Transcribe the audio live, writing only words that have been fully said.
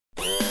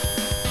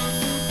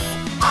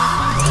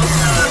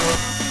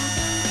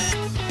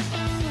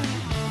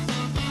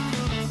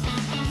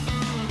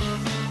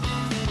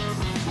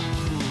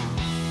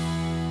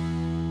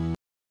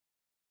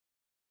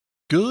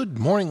Good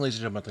morning, ladies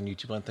and gentlemen, on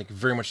YouTube, and thank you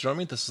very much for joining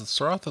me. This is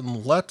TheCiroth,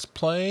 and let's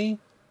play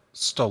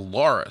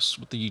Stellaris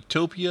with the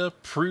Utopia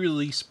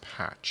pre-release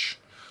patch.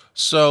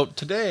 So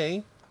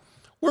today,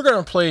 we're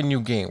going to play a new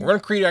game. We're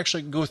going to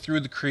actually go through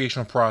the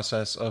creation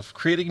process of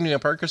creating a new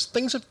empire, because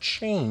things have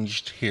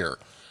changed here.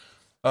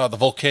 The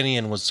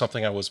Vulcanian was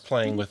something I was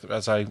playing with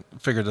as I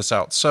figured this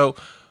out. So,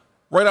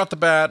 right off the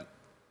bat,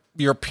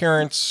 your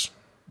appearance...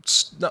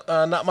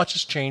 not much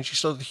has changed. You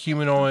still have the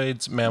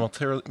humanoids,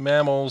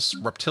 mammals,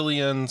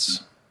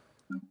 reptilians,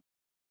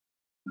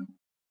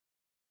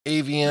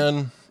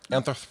 avian,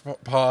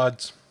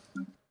 anthropods,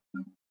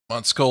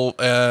 skull,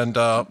 and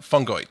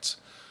fungoids.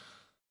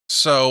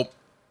 So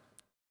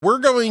we're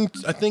going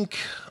to, I think,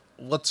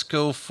 let's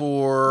go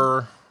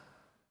for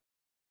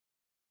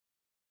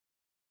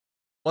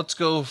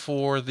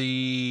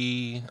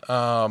the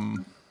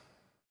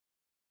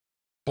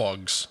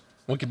bugs.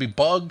 We could be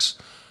bugs.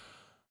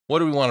 What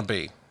do we want to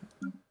be?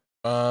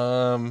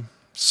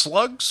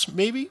 Slugs,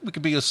 maybe? We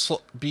could be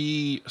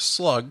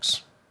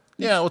slugs.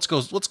 Yeah, let's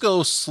go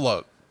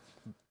slug.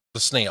 The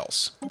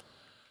snails.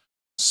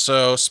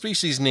 So,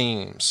 species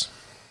names.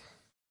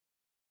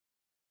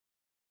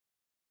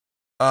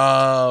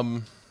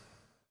 Nah,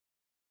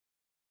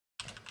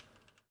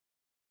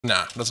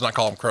 let's not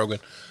call him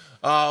Krogan.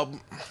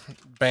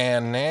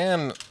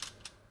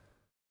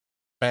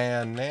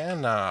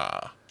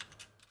 Banana.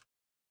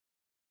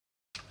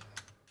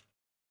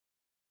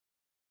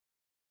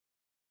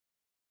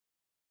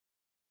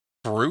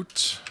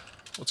 Fruit.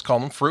 Let's call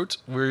them fruit.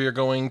 We're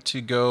going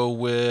to go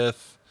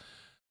with...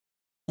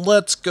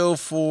 Let's go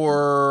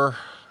for...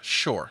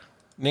 Sure.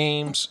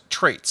 Names,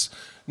 traits.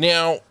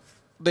 Now,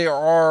 there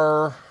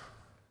are...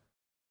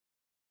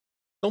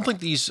 I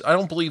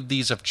don't believe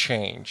these have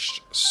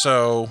changed.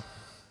 So...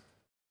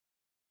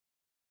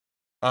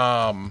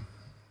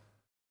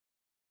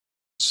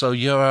 So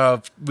you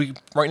have...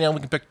 Right now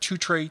we can pick 2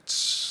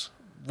 traits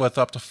with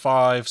up to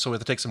 5. So we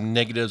have to take some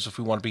negatives if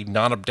we want to be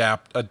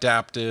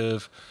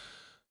non-adaptive.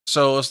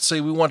 So let's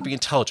say we want to be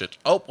intelligent.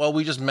 Oh, well,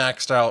 we just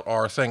maxed out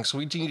our thing, so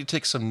we need to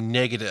take some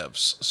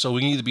negatives. So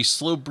we need to be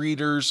slow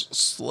breeders,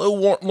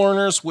 slow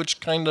learners,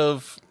 which kind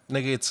of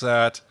negates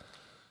that.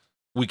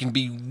 We can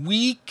be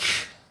weak.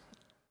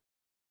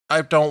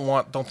 I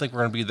don't think we're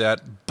going to be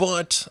that,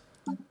 but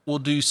we'll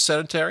do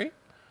sedentary.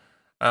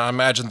 I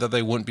imagine that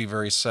they wouldn't be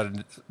very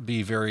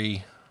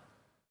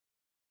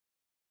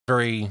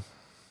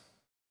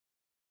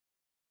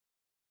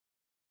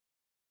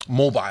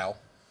mobile.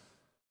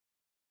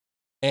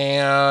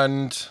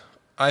 And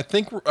I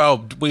think,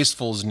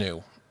 wasteful is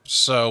new.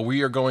 So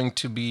we are going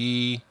to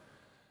be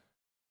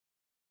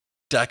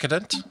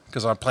decadent,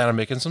 because I plan on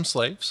making some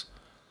slaves.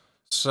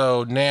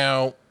 So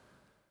now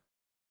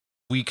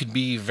we could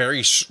be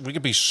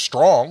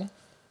strong,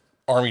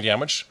 army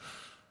damage.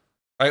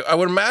 I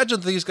would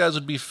imagine these guys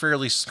would be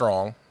fairly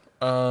strong.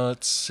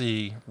 Let's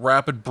see,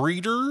 rapid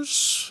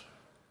breeders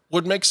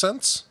would make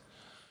sense.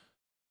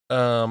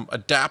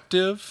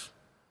 Adaptive.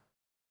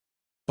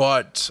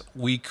 But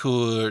we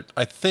could,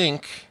 I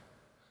think,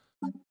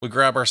 we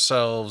grab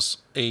ourselves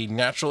a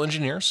natural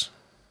engineers,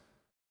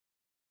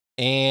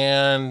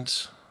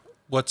 and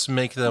let's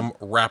make them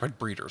rapid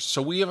breeders.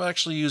 So we have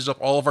actually used up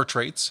all of our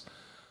traits.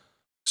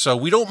 So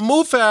we don't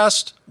move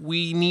fast.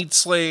 We need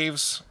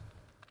slaves.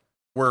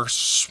 We're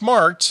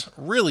smart,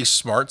 really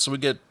smart. So we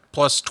get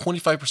plus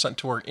 25%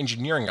 to our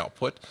engineering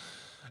output,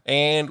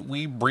 and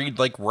we breed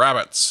like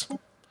rabbits.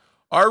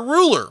 Our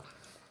ruler,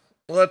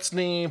 let's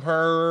name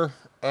her...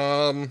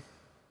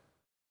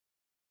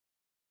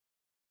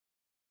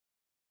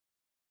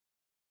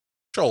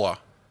 Chola.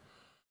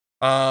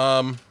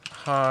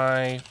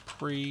 High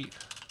pre...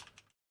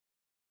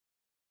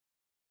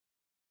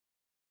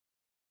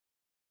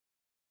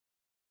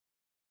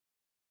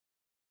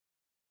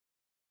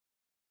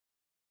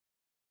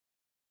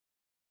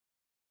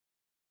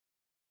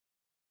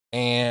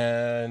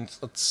 And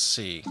let's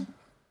see.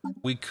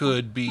 We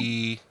could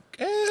be...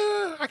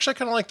 actually, I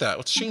kind of like that.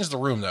 Let's change the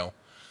room, though.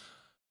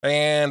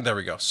 And there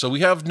we go. So we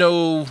have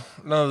none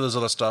of those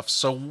other stuff.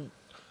 So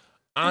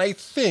I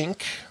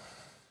think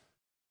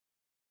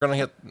we're gonna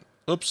hit.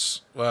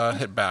 Oops.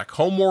 Hit back.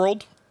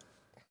 Homeworld.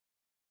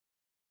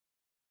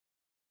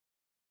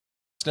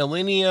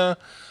 Snellinia.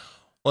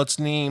 Let's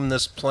name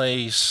this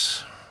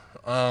place.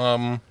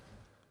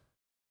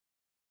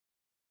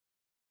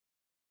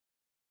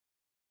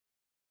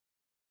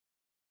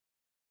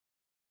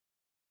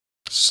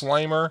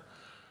 Slimer.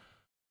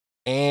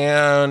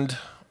 And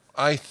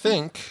I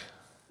think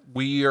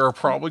we are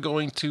probably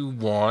going to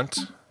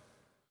want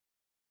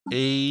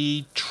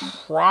a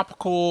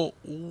tropical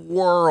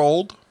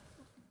world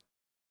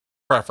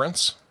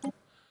preference.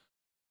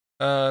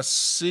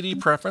 City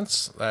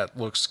preference. That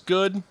looks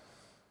good.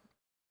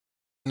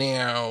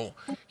 Now,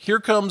 here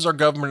comes our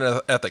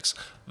government ethics.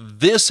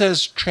 This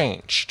has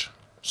changed.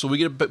 So we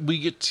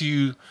get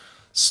to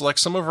select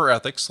some of our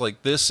ethics.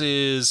 Like, this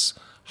is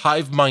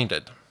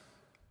hive-minded.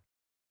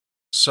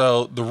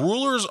 So the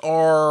rulers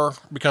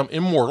become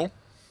immortal.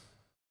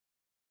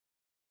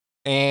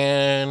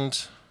 And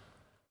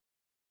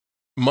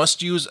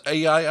Must use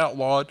AI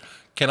outlawed.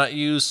 Cannot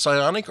use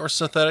psionic or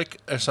synthetic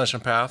ascension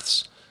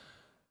paths.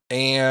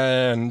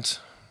 And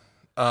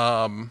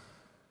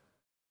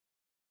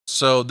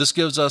so this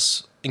gives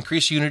us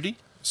increased unity.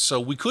 So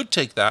we could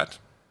take that.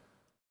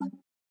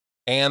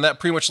 And that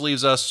pretty much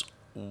leaves us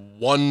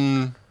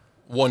one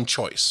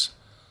choice.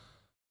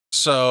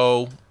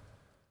 So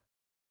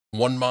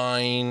one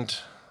mind.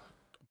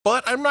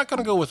 But we're not going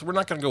to go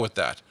with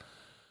that.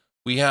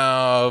 We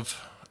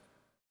have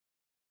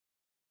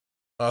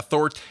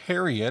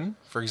authoritarian,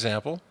 for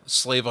example,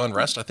 slave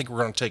unrest. I think we're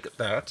going to take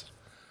that.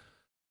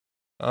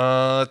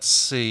 Let's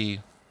see.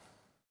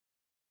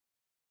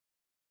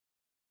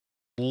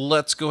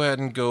 Let's go ahead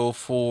and go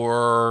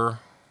for...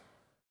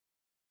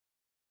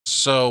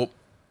 So,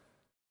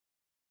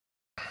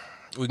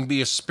 we can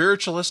be a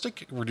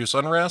spiritualistic, reduce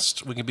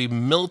unrest. We can be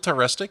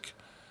militaristic.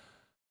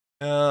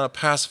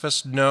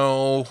 Pacifist,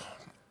 no.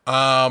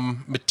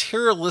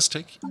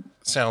 Materialistic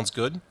sounds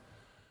good.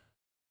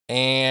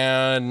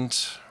 And...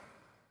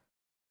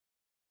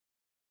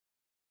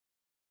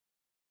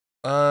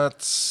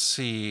 let's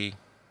see.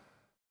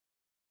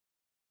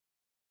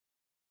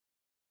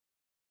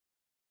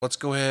 Let's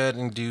go ahead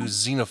and do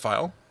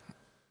Xenophile.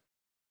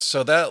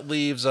 So that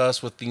leaves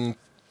us with the...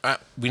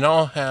 we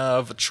now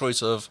have a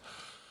choice of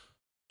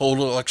hold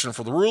an election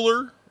for the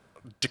ruler,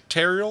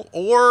 dictatorial,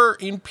 or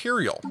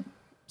imperial.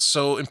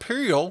 So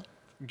imperial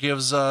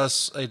gives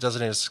us a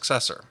designated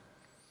successor.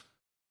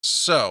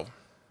 So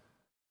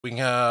we can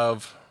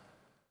have...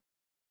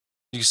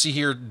 You see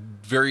here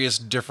various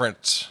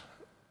different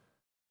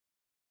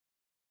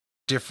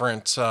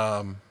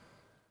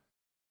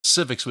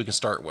civics we can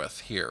start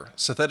with here.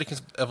 Synthetic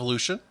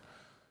evolution,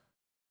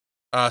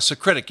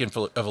 Socratic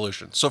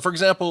evolution. So, for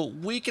example,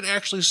 we can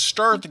actually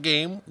start the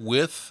game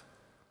with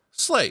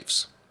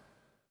slaves,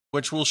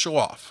 which we'll show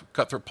off.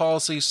 Cutthroat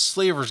policy,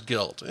 Slavers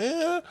Guild,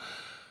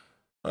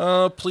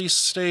 police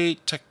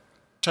state,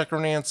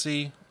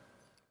 technomancy.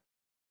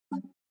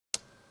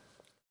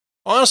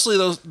 Honestly,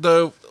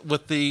 though,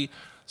 with the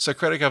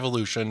Socratic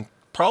evolution,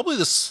 probably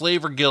the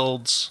slaver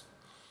guilds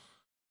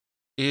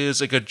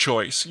is a good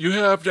choice. You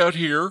have down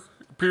here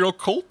Imperial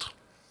Cult,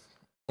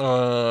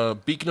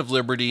 Beacon of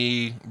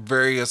Liberty,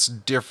 various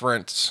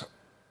different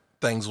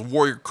things,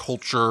 warrior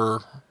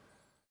culture.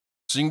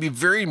 So you can be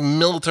very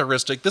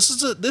militaristic. This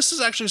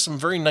is actually some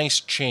very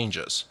nice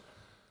changes.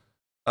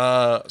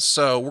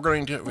 So we're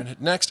going to hit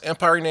next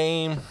empire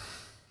name.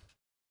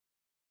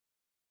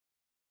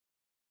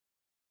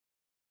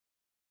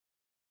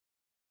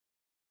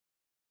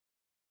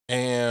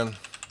 And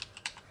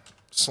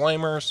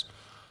Slimers.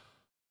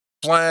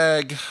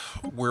 Flag,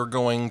 we're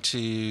going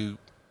to...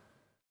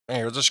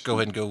 Here, let's just go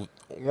ahead and go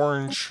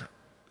orange.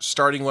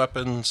 Starting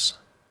weapons.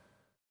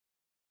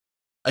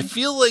 I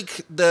feel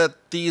like that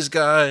these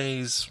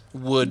guys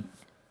would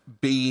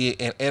be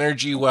in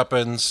energy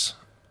weapons.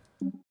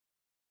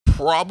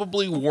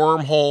 Probably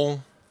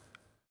wormhole.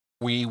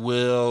 We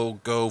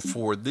will go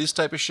for this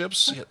type of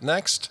ships. Hit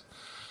next.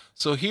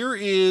 So here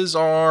is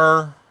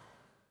our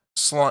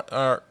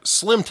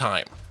slim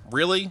time.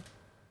 Really?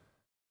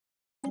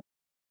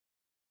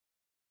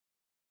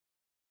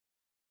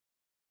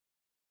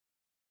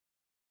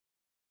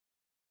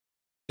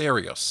 There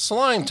we go.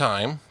 Slime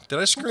time. Did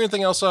I screw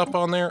anything else up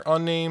on there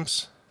on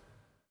names?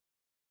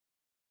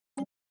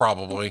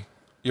 Probably.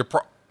 Yeah,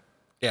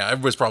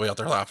 everybody's probably out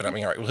there laughing at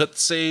me. All right, we'll hit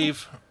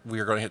save.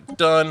 We are going to hit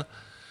done.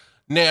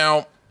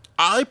 Now,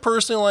 I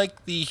personally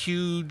like the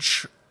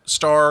huge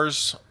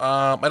stars.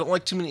 I don't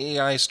like too many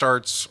AI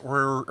starts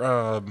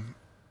or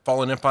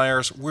Fallen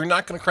Empires. We're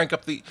not going to crank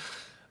up the...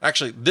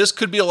 Actually, this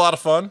could be a lot of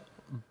fun,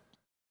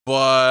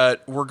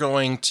 but we're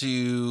going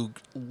to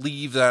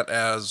leave that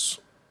as...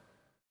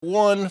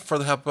 1 for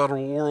the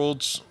Battle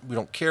Worlds. We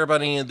don't care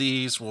about any of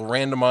these. We'll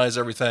randomize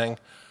everything.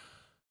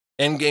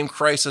 Endgame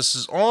Crisis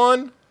is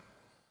on.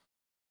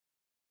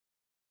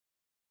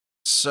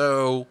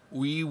 So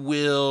we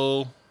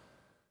will...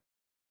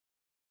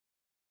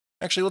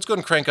 Actually, let's go ahead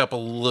and crank up a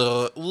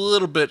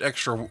little bit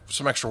extra,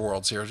 some extra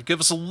worlds here to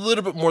give us a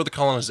little bit more of the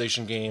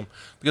colonization game,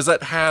 because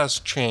that has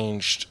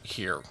changed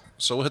here.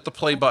 So we'll hit the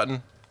play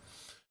button.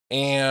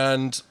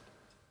 And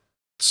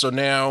so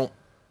now...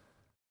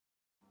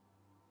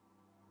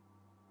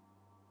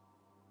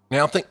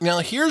 Now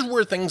here's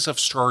where things have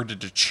started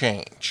to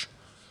change.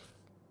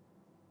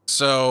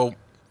 So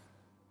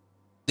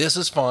this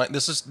is fine.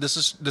 This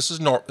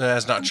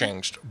has not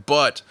changed,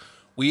 but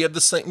we have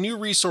this new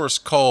resource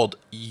called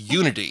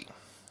Unity,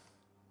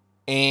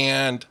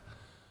 and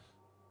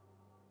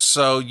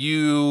so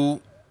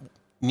you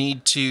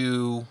need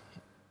to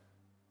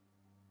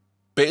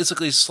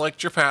basically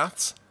select your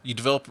paths. You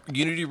develop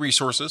Unity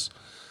resources,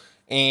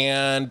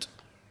 and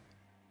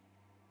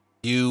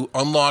you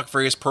unlock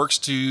various perks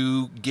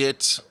to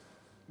get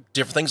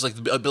different things,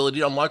 like the ability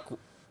to unlock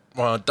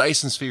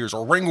Dyson spheres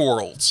or ring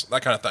worlds,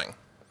 that kind of thing.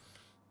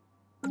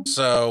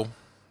 So,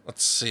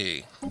 let's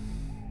see.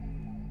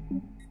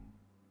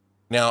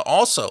 Now,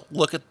 also,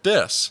 look at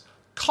this.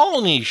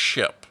 Colony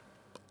ship.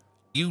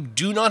 You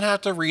do not have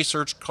to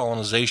research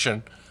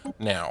colonization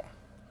now.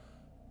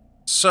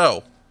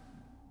 So,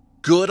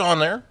 good on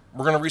there.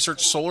 We're going to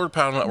research solar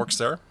panel networks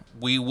there.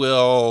 We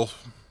will...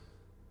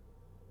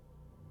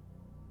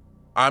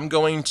 I'm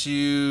going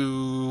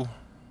to...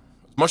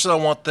 As much as I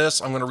want this,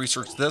 I'm going to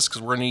research this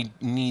because we're going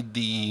to need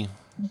the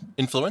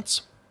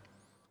influence.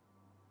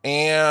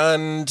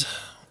 And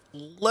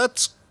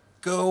let's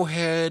go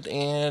ahead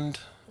and...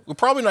 We're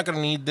probably not going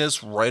to need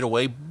this right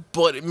away,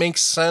 but it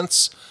makes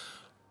sense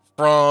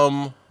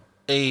from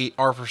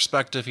our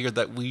perspective here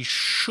that we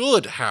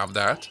should have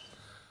that.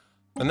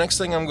 The next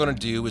thing I'm going to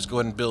do is go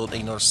ahead and build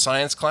another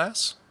science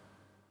class.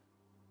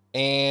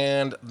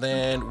 And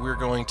then we're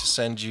going to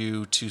send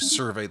you to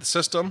survey the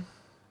system.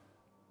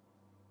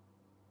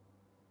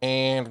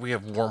 And we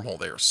have wormhole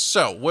there.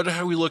 So, what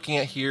are we looking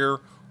at here?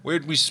 Where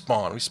did we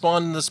spawn? We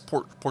spawned in this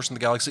portion of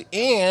the galaxy,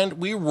 and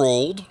we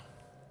rolled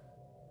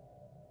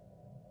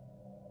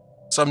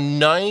some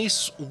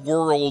nice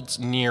worlds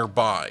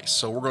nearby.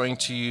 So we're going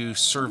to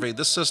survey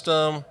this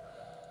system.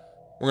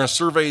 We're going to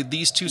survey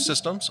these two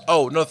systems.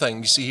 Oh, another thing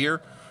you see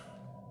here.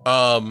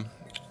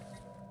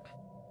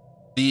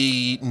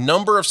 The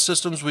number of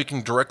systems we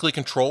can directly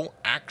control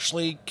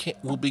actually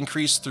will be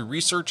increased through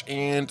research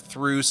and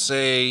through,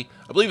 say,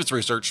 I believe it's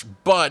research,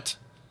 but,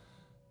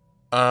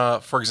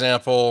 for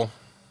example,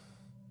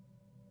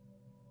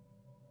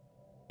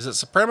 is it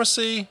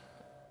supremacy?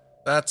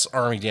 That's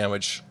army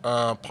damage.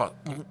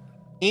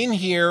 In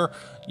here,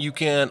 you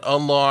can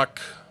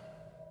unlock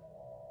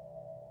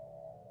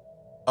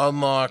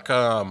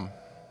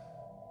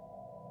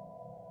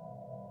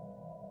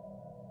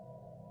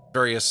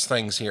various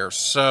things here.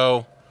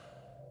 So,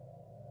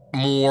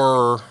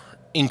 more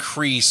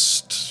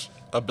increased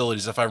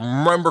abilities, if I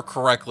remember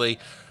correctly.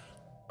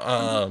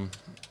 So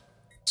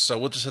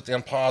we'll just hit the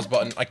unpause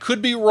button. I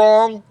could be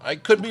wrong.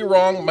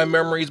 My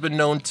memory's been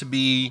known to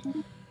be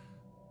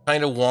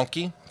kind of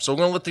wonky. So we're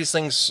going to let these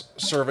things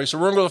survey. So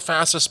we're going to go the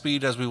fastest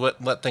speed as we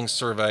let things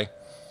survey.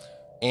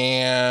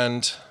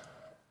 And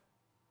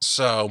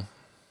so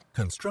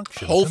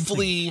construction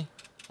hopefully...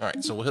 complete. All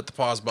right, so we'll hit the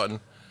pause button.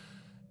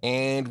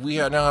 And we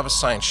now have a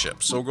science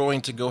ship. So we're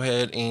going to go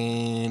ahead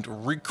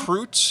and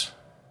recruit.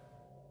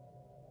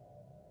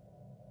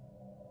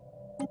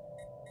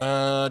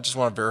 Just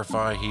want to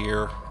verify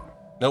here.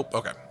 Nope,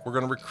 okay. We're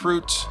going to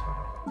recruit.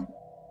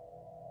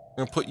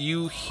 We're going to put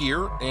you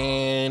here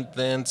and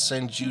then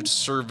send you to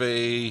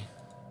survey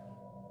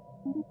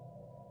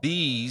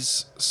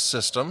these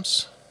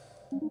systems.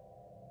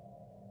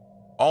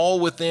 All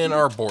within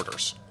our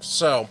borders.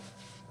 So...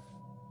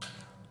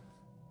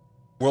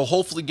 we'll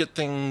hopefully get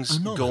things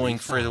going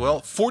fairly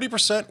well.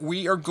 40%,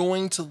 we are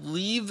going to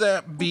leave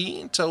that be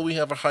until we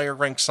have a higher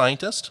ranked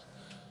scientist.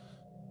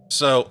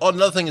 So,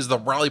 another thing is the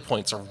rally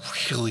points are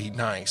really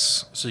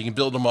nice. So you can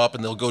build them up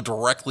and they'll go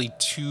directly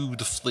to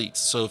the fleet.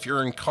 So if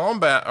you're in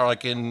combat or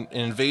like in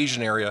an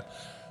invasion area,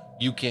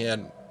 you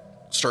can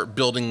start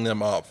building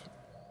them up.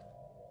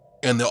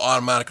 And they'll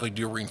automatically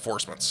do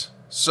reinforcements.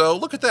 So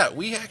look at that,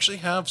 we actually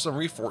have some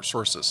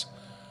resources.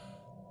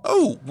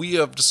 Oh, we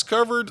have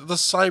discovered the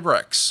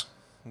Cybrex,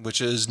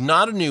 which is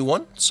not a new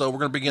one, so we're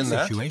going to begin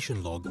that.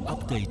 Situation log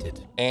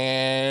updated.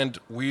 And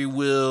we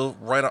will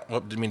write out...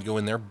 Well, didn't mean to go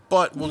in there,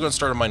 but we're going to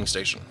start a mining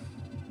station.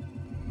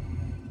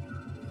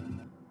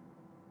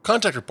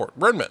 Contact report.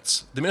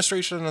 Remnants. The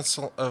administration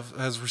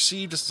has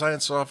received a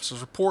science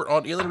officer's report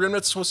on alien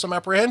remnants with some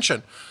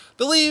apprehension.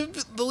 The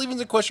leavings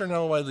in question are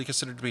now widely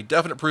considered to be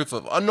definite proof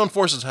of unknown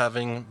forces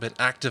having been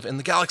active in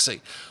the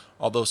galaxy.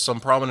 Although some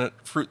prominent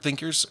fruit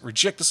thinkers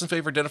reject this in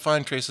favor of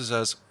identifying traces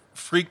as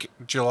freak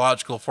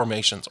geological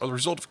formations are the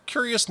result of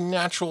curious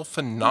natural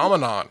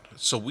phenomenon.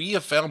 So we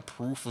have found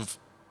proof of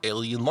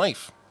alien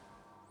life.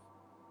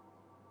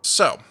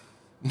 So,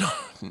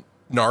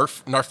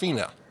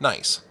 Narfina,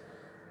 nice.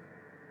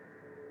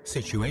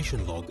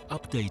 Situation log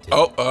updated.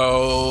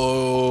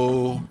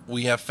 Oh,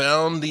 we have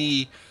found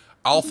the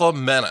Alpha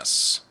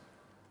Menace.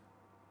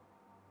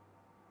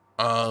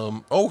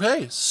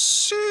 Okay,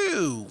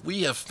 so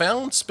we have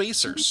found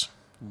spacers.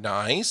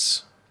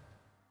 Nice.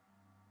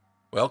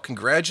 Well,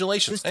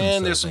 congratulations. System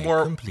and there's some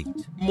complete.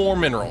 more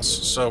minerals.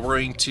 So we're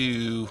going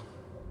to...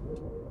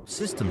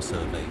 System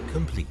survey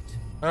complete.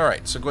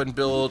 Alright, so go ahead and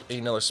build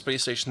another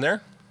space station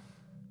there.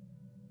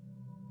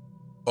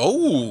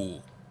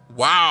 Oh,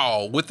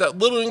 wow. With that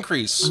little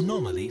increase.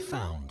 Anomaly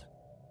found.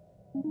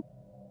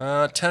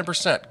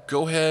 10%.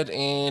 Go ahead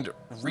and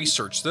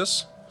research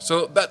this.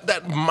 So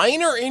that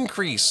minor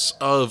increase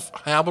of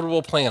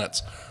habitable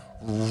planets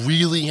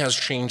really has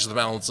changed the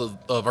balance of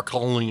our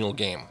colonial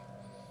game.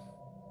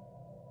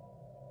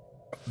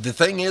 The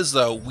thing is,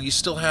 though, we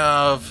still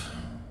have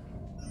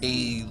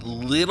a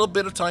little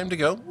bit of time to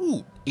go.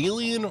 Ooh,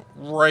 alien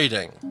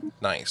writing.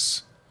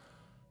 Nice.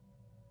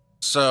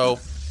 So,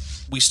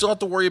 we still have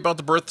to worry about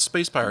the birth of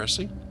space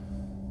piracy.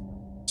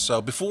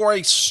 So, before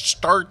I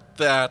start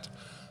that,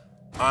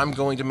 I'm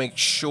going to make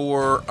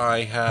sure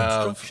I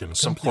have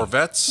some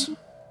corvettes.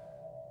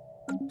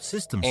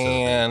 System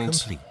survey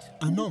complete.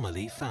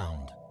 Anomaly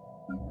found.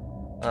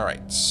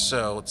 Alright,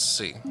 so let's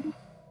see.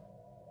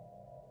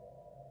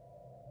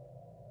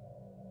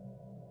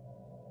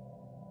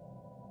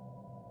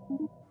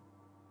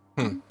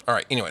 All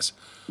right, anyways,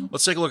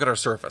 let's take a look at our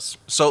surface.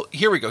 So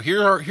here we go.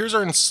 Here's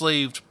our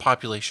enslaved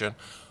population.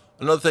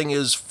 Another thing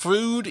is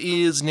food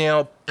is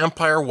now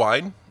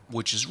empire-wide,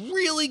 which is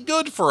really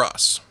good for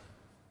us.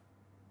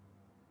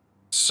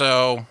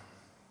 So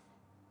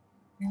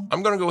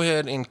I'm going to go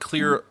ahead and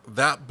clear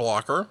that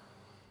blocker.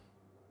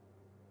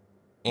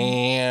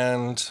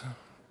 And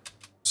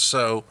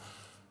so,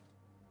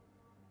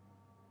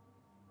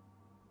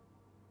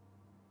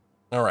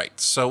 all right,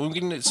 so we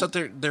can set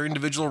their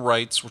individual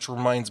rights, which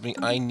reminds me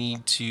I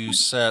need to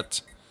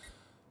set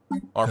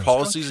our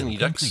policies and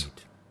edicts.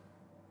 Complete.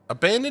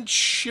 Abandoned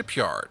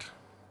shipyard.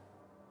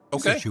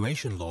 Okay.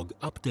 Situation log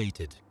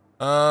updated.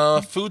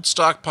 Food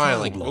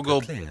stockpiling. We'll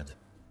go cleared.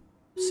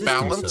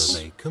 balance.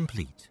 Survey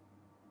complete.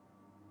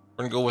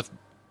 We're gonna go with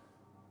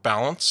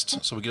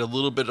balanced, so we get a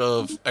little bit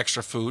of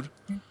extra food.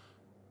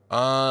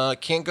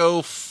 Can't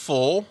go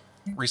full.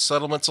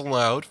 Resettlements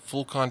allowed.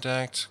 Full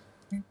contact.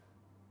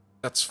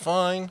 That's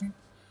fine.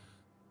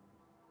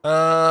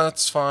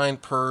 That's fine.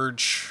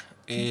 Purge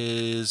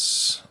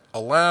is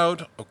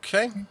allowed.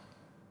 Okay.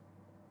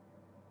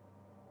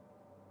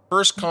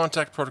 First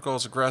contact protocol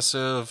is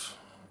aggressive.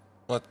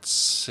 Let's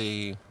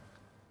see.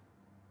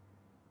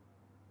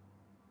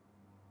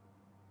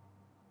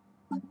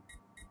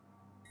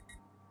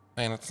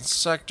 Planets and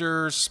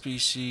sectors,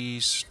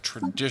 species,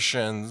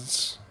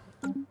 traditions.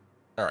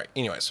 Alright,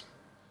 anyways.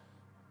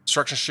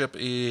 Construction ship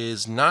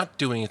is not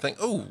doing anything.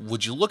 Oh,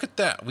 would you look at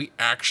that? We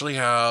actually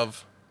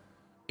have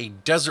a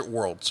desert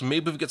world. So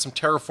maybe if we get some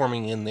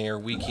terraforming in there,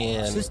 we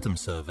can... System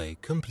survey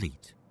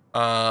complete.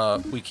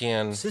 We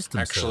can System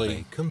actually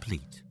survey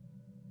complete.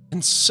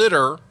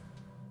 consider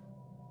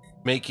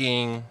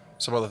making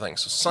some other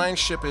things. So science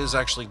ship is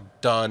actually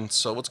done.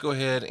 So let's go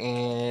ahead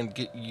and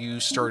get you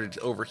started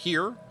over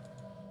here.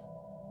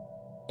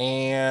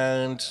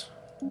 And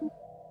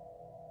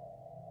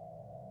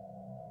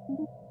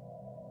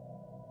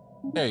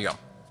there you go.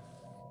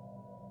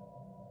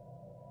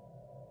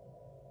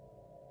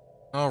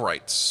 All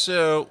right,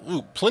 so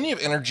plenty of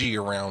energy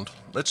around,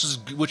 which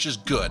is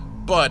good.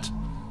 But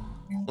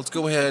let's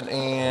go ahead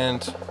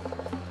and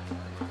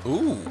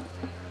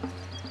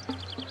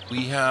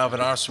we have an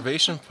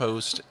observation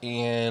post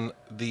in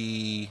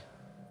the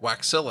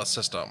Waxilla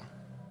system,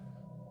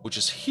 which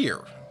is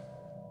here.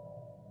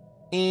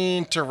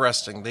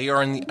 Interesting. They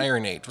are in the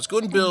Iron Age. Let's go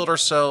ahead and build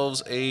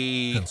ourselves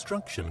a...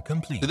 Construction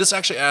complete. This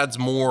actually adds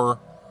more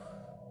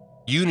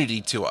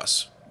unity to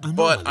us,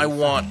 but I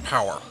want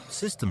power.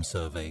 System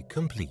survey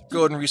complete. Go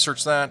ahead and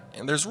research that,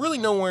 and there's really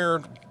nowhere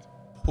to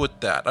put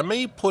that. I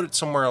may put it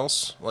somewhere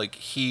else, like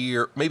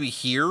here, maybe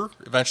here,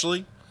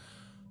 eventually,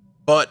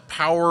 but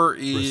power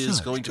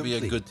is going to be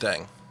a good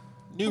thing.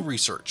 New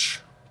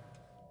research.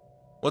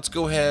 Let's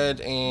go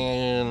ahead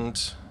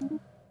and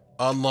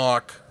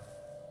unlock...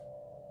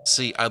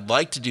 See, I'd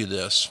like to do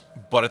this,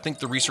 but I think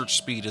the research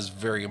speed is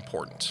very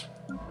important.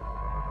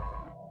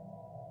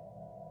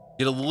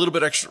 Get a little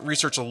bit extra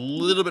research a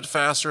little bit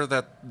faster.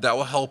 That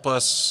will help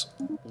us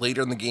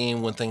later in the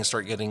game when things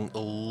start getting a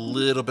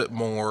little bit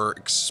more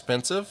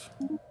expensive.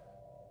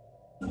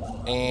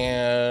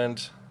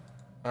 And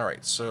all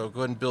right, so go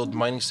ahead and build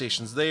mining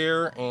stations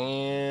there,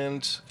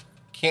 and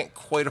can't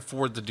quite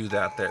afford to do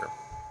that there.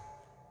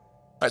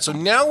 All right, so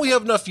now we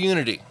have enough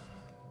unity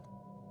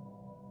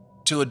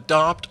to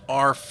adopt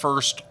our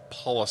first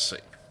policy.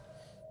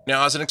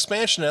 Now, as an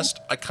expansionist,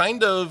 I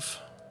kind of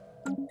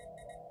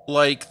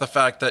like the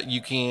fact that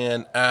you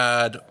can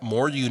add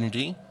more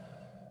unity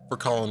for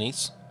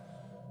colonies.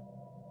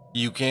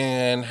 You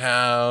can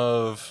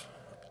have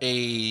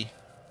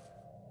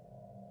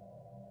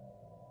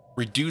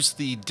reduce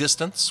the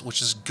distance,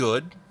 which is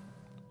good.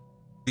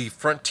 The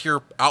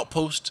frontier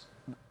outpost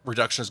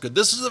reduction is good.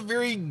 This is a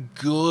very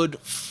good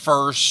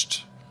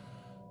first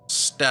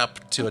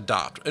step to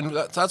adopt, and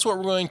that's what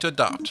we're going to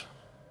adopt.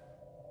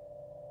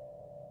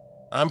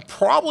 I'm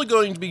probably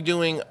going to be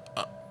doing,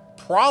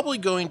 probably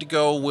going to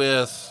go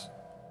with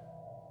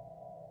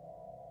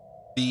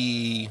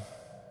the,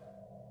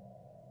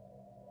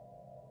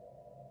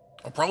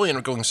 I'll probably end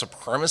up going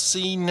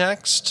supremacy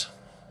next.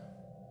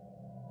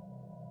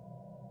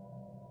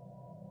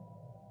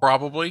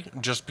 Probably,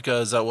 just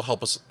because that will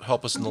help us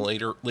in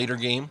the later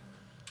game.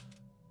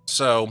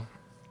 So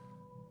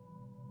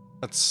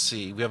let's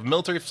see. We have a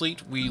military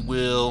fleet. We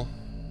will...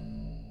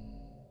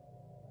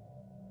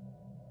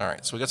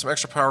 Alright, so we got some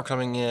extra power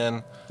coming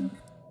in.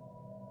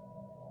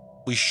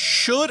 We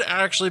should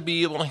actually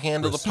be able to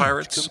handle the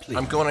pirates. Complete.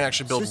 I'm going to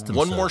actually build System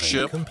one more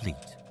ship. Complete.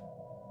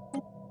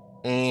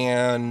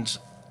 And...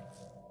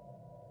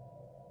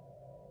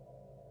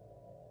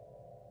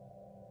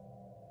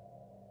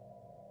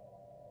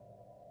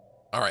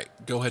 Alright,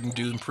 go ahead and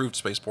do improved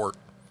spaceport.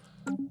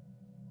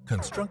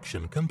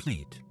 Construction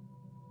complete.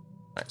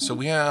 Alright, so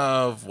we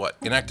have, what,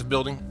 inactive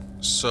building?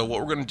 So what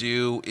we're going to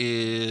do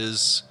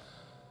is...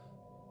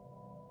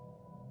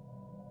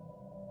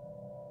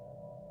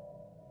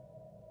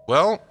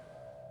 Well...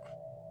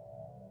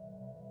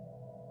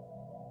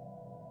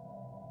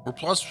 We're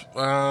plus...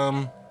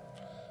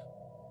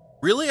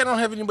 Really? I don't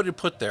have anybody to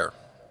put there.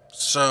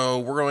 So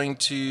we're going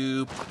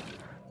to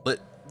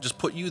just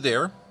put you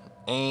there,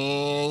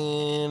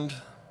 and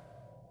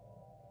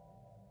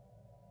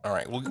all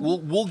right,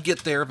 we'll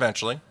get there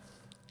eventually.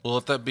 We'll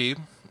let that be.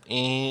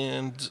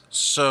 And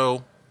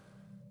so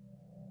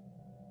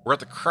we're at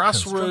the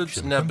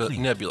Crossroads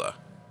Nebula.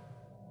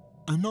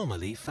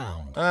 Anomaly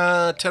found.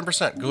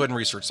 10%. Go ahead and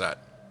research that.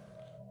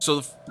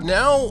 So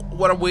now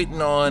what I'm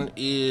waiting on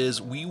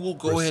is we will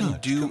go ahead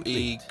and do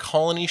a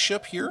colony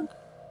ship here.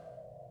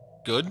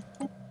 Good.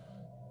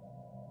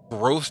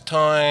 Growth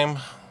time.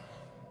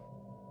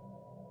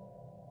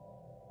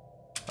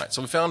 Alright,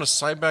 so we found a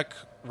Cybec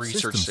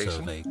research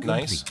station.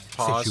 Nice.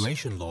 Pause.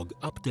 Situation log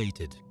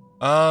updated.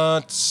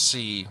 Let's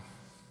see.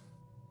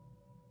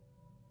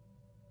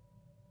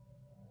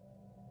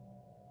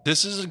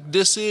 This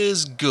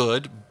is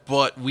good,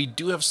 but we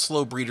do have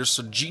slow breeders,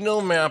 so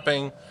genome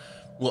mapping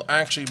will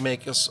actually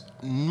make us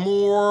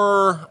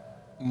more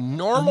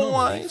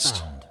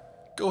normalized.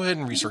 Go ahead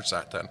and research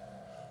that then.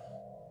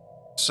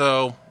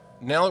 So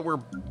now that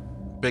we're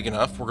big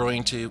enough, we're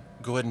going to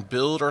go ahead and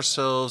build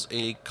ourselves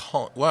a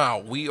wow,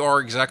 we are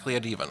exactly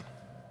at even.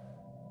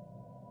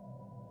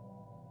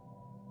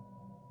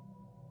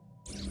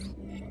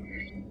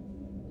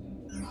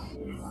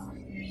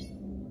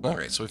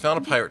 Alright, so we found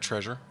a pirate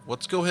treasure.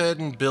 Let's go ahead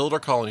and build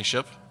our colony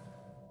ship.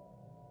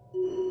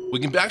 We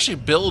can actually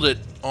build it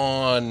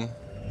on...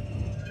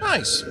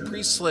 Nice!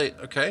 Pre-slate,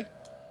 okay.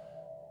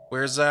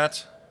 Where's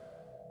that?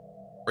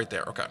 Right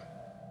there, okay.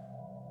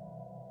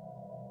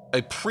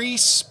 A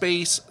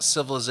pre-space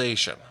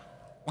civilization.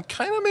 We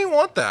kind of may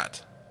want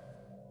that,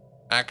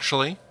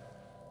 actually.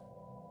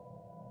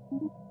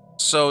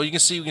 So you can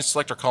see we can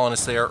select our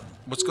colonists there.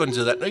 Let's go ahead and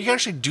do that. No, you can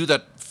actually do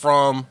that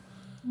from...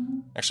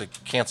 Actually,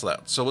 cancel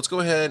that. So let's go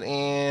ahead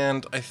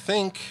and I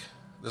think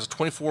there's a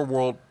 24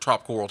 world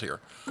tropical world here.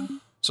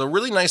 So a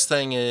really nice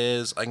thing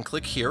is I can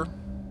click here.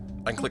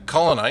 I can click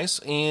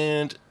colonize,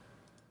 and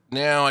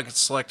now I can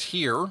select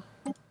here.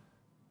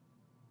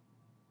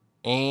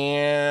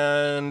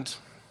 And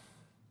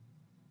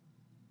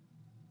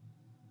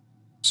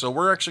so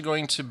we're actually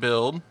going to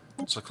build.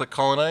 So click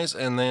colonize,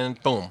 and then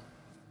boom.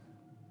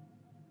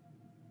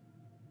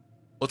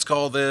 Let's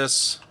call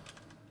this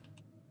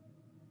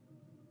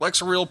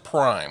Lexariel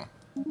Prime.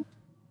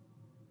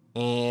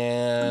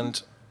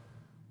 And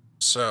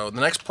so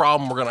the next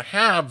problem we're going to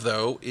have,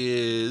 though,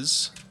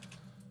 is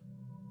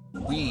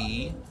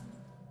we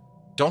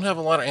don't have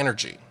a lot of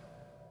energy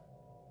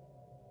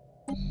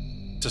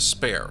to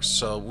spare.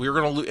 So we're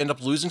going to end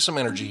up losing some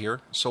energy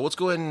here. So let's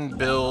go ahead and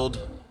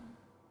build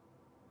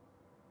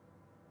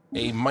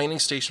a mining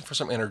station for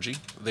some energy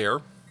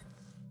there.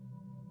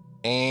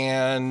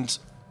 And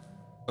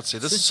let's see,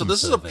 this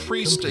is a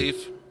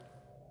pre-safe.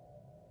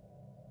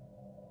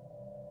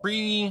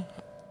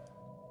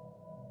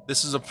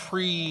 This is a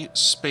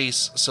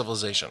pre-space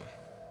civilization.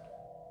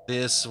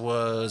 This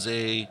was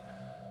a...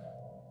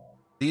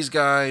 These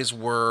guys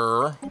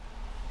were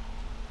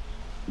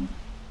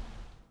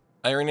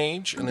Iron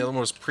Age, and the other one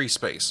was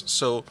pre-space.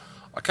 So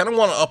I kind of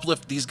want to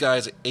uplift these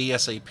guys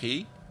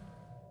ASAP,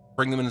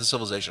 bring them into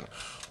civilization.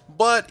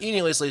 But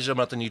anyways, ladies and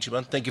gentlemen, out on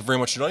YouTube, thank you very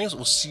much for joining us.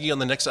 We'll see you on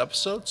the next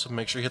episode, so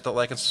make sure you hit that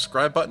like and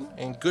subscribe button,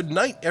 and good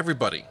night,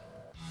 everybody.